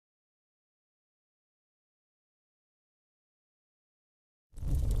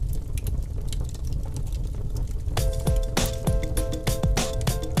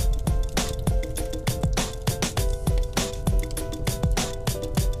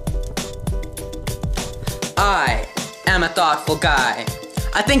am a thoughtful guy.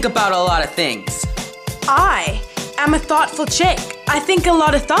 I think about a lot of things. I am a thoughtful chick. I think a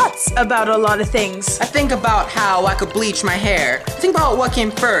lot of thoughts about a lot of things. I think about how I could bleach my hair. I think about what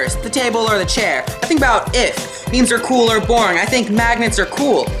came first, the table or the chair. I think about if memes are cool or boring. I think magnets are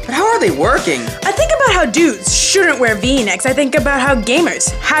cool, but how are they working? I think about how dudes shouldn't wear V-necks. I think about how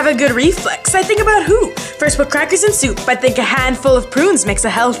gamers have a good reflex. I think about who first put crackers in soup. I think a handful of prunes makes a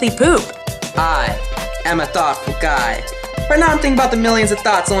healthy poop. I am a thoughtful guy. Right now I'm thinking about the millions of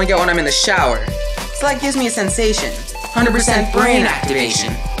thoughts I only get when I'm in the shower. So that gives me a sensation. 100% brain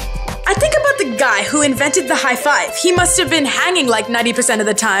activation. I think about the guy who invented the high five. He must have been hanging like 90% of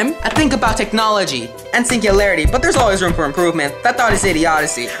the time. I think about technology and singularity, but there's always room for improvement. That thought is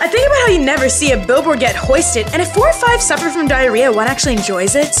idiocy. I think about how you never see a billboard get hoisted, and if 4 or 5 suffer from diarrhea, one actually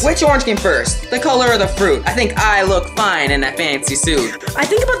enjoys it. Which orange came first, the color or the fruit? I think I look fine in a fancy suit. I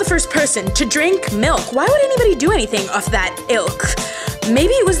think about the first person to drink milk. Why would anybody do anything of that ilk?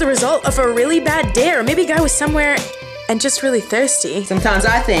 Maybe it was the result of a really bad day, or maybe a guy was somewhere and just really thirsty. Sometimes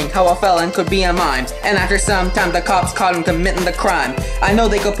I think how a felon could be a mime, and after some time the cops caught him committing the crime. I know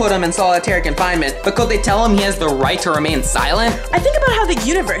they could put him in solitary confinement, but could they tell him he has the right to remain silent? I think about how the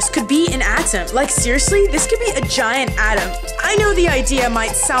universe could be an atom. Like seriously, this could be a giant atom. I know the idea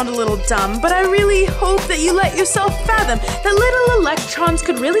might sound a little dumb, but I really hope that you let yourself fathom that little electrons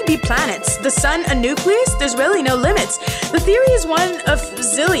could really be planets. The sun, a nucleus, there's really no limits. The theory is one of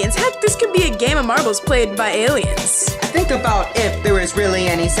zillions. Heck, this could be a game of marbles played by aliens. I think about if there is really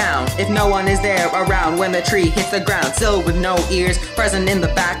any sound, if no one is there around when the tree hits the ground, still with no ears present in the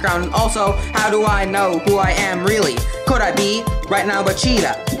background. And also, how do I know who I am really? Could I be, right now, a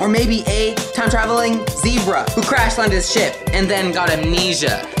cheetah? Or maybe a time-traveling zebra who crash-landed his ship and then got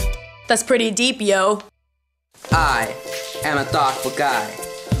amnesia? That's pretty deep, yo. I am a thoughtful guy.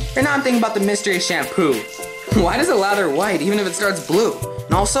 Right now I'm thinking about the mystery shampoo. Why does it lather white even if it starts blue?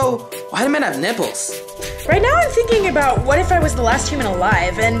 And also, why do men have nipples? Right now I'm thinking about what if I was the last human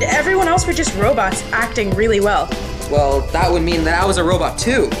alive and everyone else were just robots acting really well. Well, that would mean that I was a robot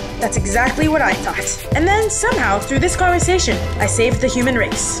too. That's exactly what I thought. And then somehow, through this conversation, I saved the human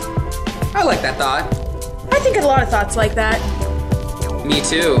race. I like that thought. I think a lot of thoughts like that. Me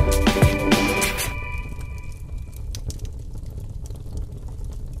too.